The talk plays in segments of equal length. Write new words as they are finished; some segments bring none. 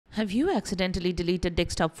Have you accidentally deleted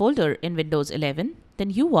desktop folder in Windows 11? Then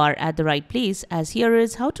you are at the right place, as here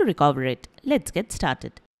is how to recover it. Let's get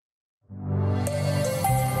started.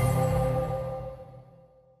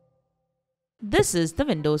 This is the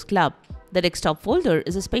Windows Club. The desktop folder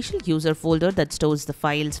is a special user folder that stores the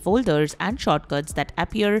files, folders, and shortcuts that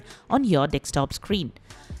appear on your desktop screen.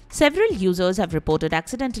 Several users have reported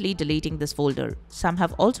accidentally deleting this folder. Some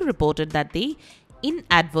have also reported that they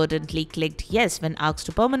inadvertently clicked yes when asked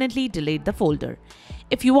to permanently delete the folder.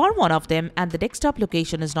 If you are one of them and the desktop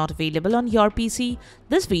location is not available on your PC,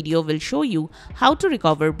 this video will show you how to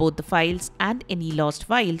recover both the files and any lost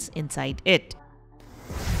files inside it.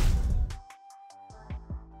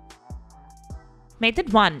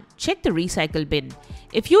 Method 1. Check the recycle bin.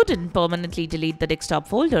 If you didn't permanently delete the desktop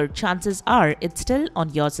folder, chances are it's still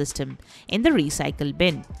on your system in the recycle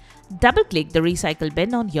bin. Double-click the recycle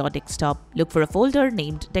bin on your desktop. Look for a folder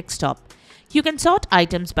named Desktop. You can sort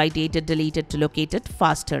items by date deleted to locate it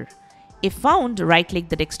faster. If found, right-click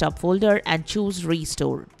the desktop folder and choose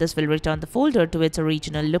Restore. This will return the folder to its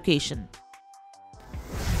original location.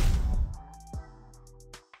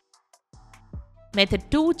 Method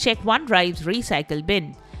 2. Check OneDrive's recycle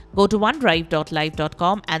bin. Go to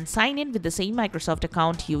onedrive.live.com and sign in with the same Microsoft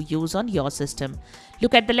account you use on your system.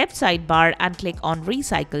 Look at the left sidebar and click on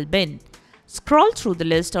Recycle Bin. Scroll through the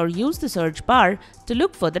list or use the search bar to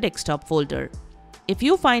look for the desktop folder. If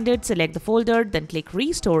you find it, select the folder, then click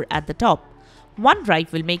Restore at the top.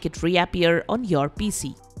 OneDrive will make it reappear on your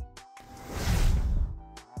PC.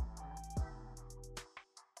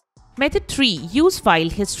 Method 3. Use file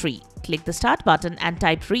history. Click the Start button and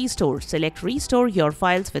type Restore. Select Restore your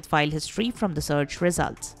files with file history from the search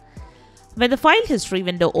results. When the file history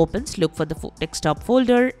window opens, look for the desktop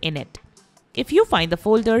folder in it. If you find the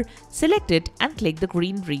folder, select it and click the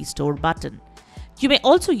green Restore button. You may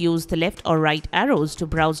also use the left or right arrows to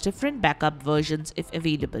browse different backup versions if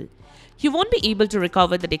available. You won't be able to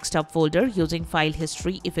recover the desktop folder using file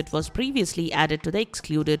history if it was previously added to the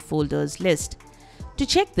excluded folders list. To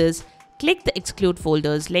check this, click the Exclude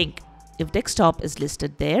Folders link. If desktop is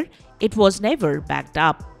listed there, it was never backed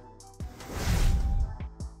up.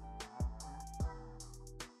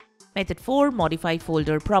 Method 4. Modify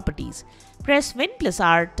folder properties. Press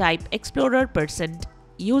Win+R, type Explorer %,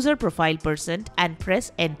 User Profile %, and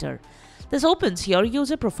press Enter. This opens your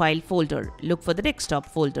User Profile folder. Look for the desktop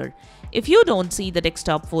folder. If you don't see the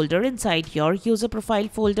desktop folder inside your User Profile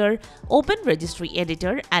folder, open Registry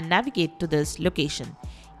Editor and navigate to this location.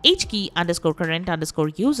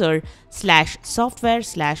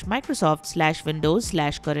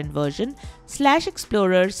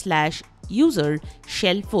 hkey_current_user/software/Windows/CurrentVersion/Explorer/user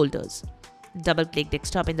shell folders. Double-click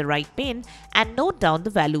desktop in the right pane and note down the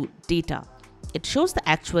value data. It shows the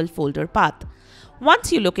actual folder path.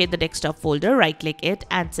 Once you locate the desktop folder, right-click it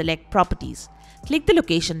and select Properties. Click the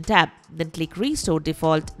Location tab, then click Restore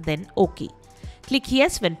Default, then OK. Click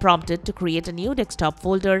Yes when prompted to create a new desktop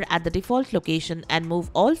folder at the default location and move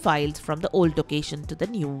all files from the old location to the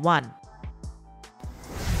new one.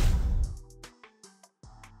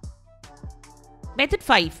 Method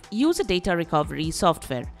 5. Use a data recovery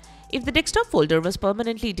software. If the desktop folder was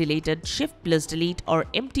permanently deleted, Shift+Delete or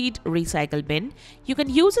emptied recycle bin, you can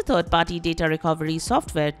use a third-party data recovery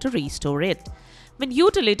software to restore it. When you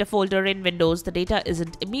delete a folder in Windows, the data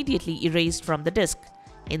isn't immediately erased from the disk.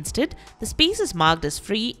 Instead, the space is marked as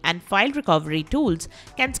free and file recovery tools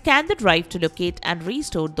can scan the drive to locate and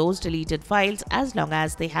restore those deleted files as long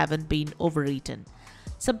as they haven't been overwritten.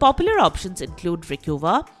 Some popular options include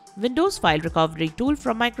Recover, Windows File Recovery Tool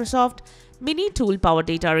from Microsoft, Mini Tool Power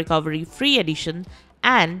Data Recovery Free Edition,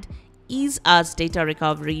 and Ease Us Data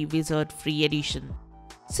Recovery Wizard Free Edition.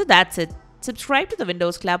 So that's it. Subscribe to the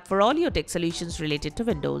Windows Club for all your tech solutions related to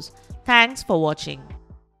Windows. Thanks for watching.